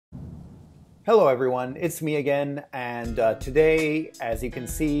Hello everyone, it's me again, and today, as you can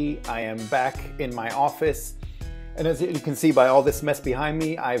see, I am back in my office. And as you can see by all this mess behind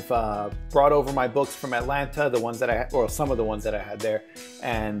me, I've brought over my books from Atlanta, the ones that I had, or some of the ones that I had there.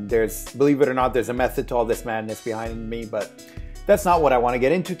 And believe it or not, there's a method to all this madness behind me, but that's not what I want to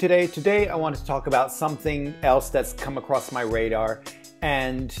get into today. Today, I want to talk about something else that's come across my radar.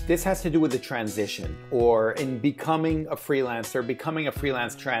 And this has to do with the transition, or in becoming a freelancer, becoming a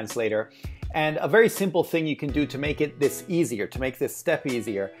freelance translator. And a very simple thing you can do to make it this easier, to make this step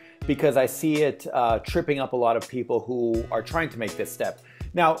easier, because I see it tripping up a lot of people who are trying to make this step.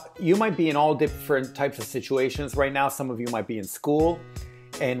 Now, you might be in all different types of situations right now. Some of you might be in school,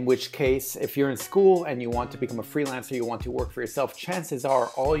 in which case, if you're in school and you want to become a freelancer, you want to work for yourself, chances are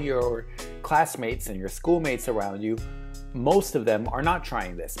all your classmates and your schoolmates around you, most of them are not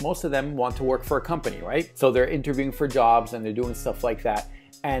trying this. Most of them want to work for a company, right? So they're interviewing for jobs and they're doing stuff like that.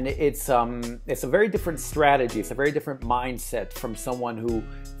 And it's a very different strategy. It's a very different mindset from someone who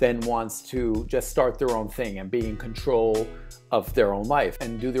then wants to just start their own thing and be in control of their own life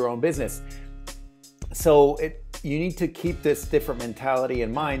and do their own business. So you need to keep this different mentality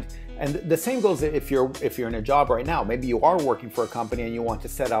in mind. And the same goes if you're in a job right now. Maybe you are working for a company and you want to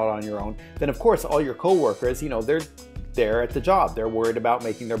set out on your own. Then of course all your coworkers, they're at the job. They're worried about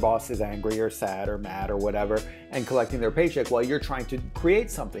making their bosses angry or sad or mad or whatever and collecting their paycheck while you're trying to create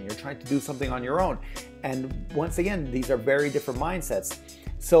something. You're trying to do something on your own. And once again, these are very different mindsets.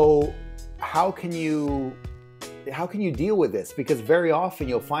 So how can you deal with this? Because very often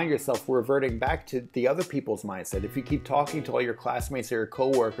you'll find yourself reverting back to the other people's mindset. If you keep talking to all your classmates or your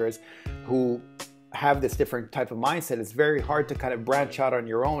coworkers who have this different type of mindset, it's very hard to kind of branch out on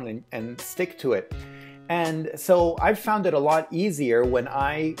your own and stick to it. And so I've found it a lot easier when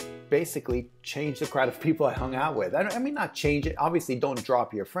I basically change the crowd of people I hung out with. I mean, not change it. Obviously, don't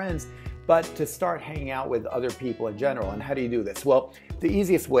drop your friends, but to start hanging out with other people in general. And how do you do this? Well, the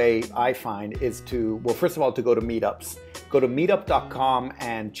easiest way I find is first of all, to go to meetups. Go to meetup.com,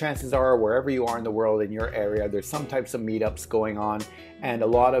 and chances are wherever you are in the world in your area, there's some types of meetups going on, and a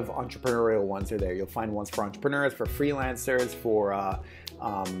lot of entrepreneurial ones are there. You'll find ones for entrepreneurs, for freelancers, for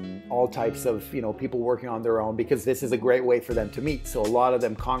all types of people working on their own, because this is a great way for them to meet. So a lot of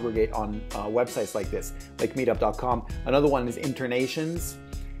them congregate on websites like this, like meetup.com. Another one is Internations.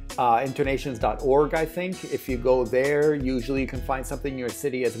 Internations.org, I think. If you go there, usually you can find something in your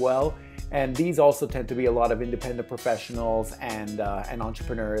city as well. And these also tend to be a lot of independent professionals and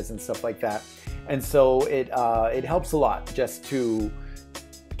entrepreneurs and stuff like that. And so it helps a lot just to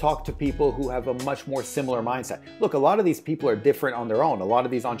talk to people who have a much more similar mindset. Look, a lot of these people are different on their own. A lot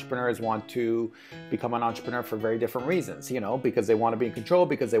of these entrepreneurs want to become an entrepreneur for very different reasons, because they want to be in control,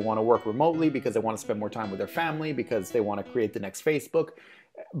 because they want to work remotely, because they want to spend more time with their family, because they want to create the next Facebook.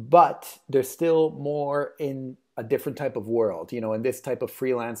 But they're still more in a different type of world, in this type of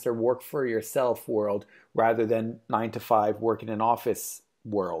freelancer, work for yourself world, rather than 9 to 5 work in an office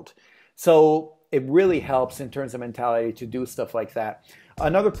world. So it really helps in terms of mentality to do stuff like that.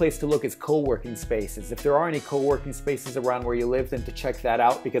 Another place to look is co-working spaces. If there are any co-working spaces around where you live, then to check that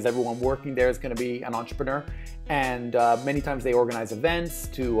out, because everyone working there is going to be an entrepreneur. And many times they organize events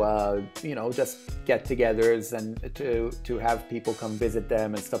to, just get-togethers and to have people come visit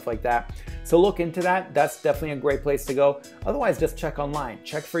them and stuff like that. So look into that. That's definitely a great place to go. Otherwise, just check online.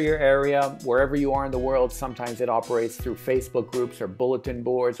 Check for your area, wherever you are in the world. Sometimes it operates through Facebook groups or bulletin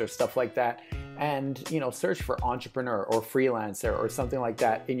boards or stuff like that. And search for entrepreneur or freelancer or something like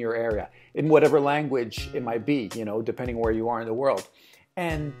that in your area, in whatever language it might be, depending where you are in the world.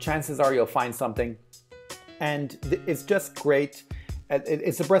 And chances are you'll find something. And it's just great.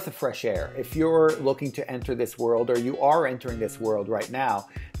 It's a breath of fresh air. If you're looking to enter this world, or you are entering this world right now,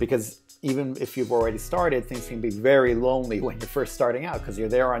 because even if you've already started, things can be very lonely when you're first starting out, because you're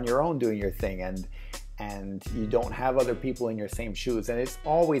there on your own doing your thing, and you don't have other people in your same shoes. And it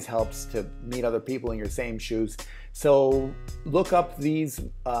always helps to meet other people in your same shoes. So look up these,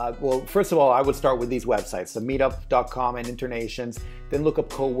 well, first of all, I would start with these websites, the meetup.com and Internations, then look up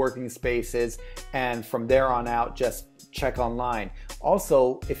co-working spaces, and from there on out, just check online.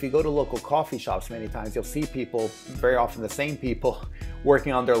 Also, if you go to local coffee shops, many times you'll see people, very often the same people,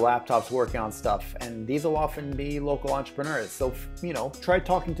 working on their laptops, working on stuff, and these will often be local entrepreneurs. So, try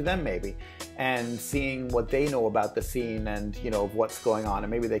talking to them maybe and seeing what they know about the scene and, what's going on,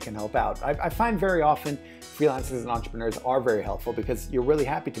 and maybe they can help out. I find very often freelancers and entrepreneurs are very helpful, because you're really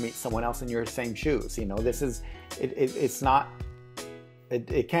happy to meet someone else in your same shoes. It's not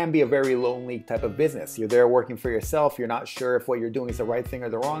it can be a very lonely type of business. You're there working for yourself. You're not sure if what you're doing is the right thing or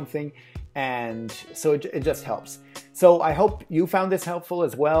the wrong thing. And so it just helps. So I hope you found this helpful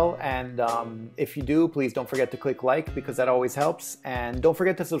as well, and if you do, please don't forget to click like because that always helps, and don't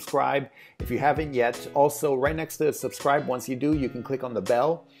forget to subscribe if you haven't yet. Also, right next to subscribe, once you do, you can click on the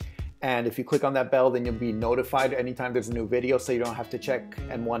bell, and if you click on that bell, then you'll be notified anytime there's a new video, so you don't have to check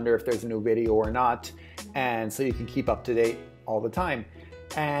and wonder if there's a new video or not, and so you can keep up to date all the time.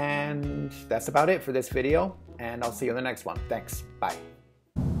 And that's about it for this video, and I'll see you in the next one. Thanks. Bye.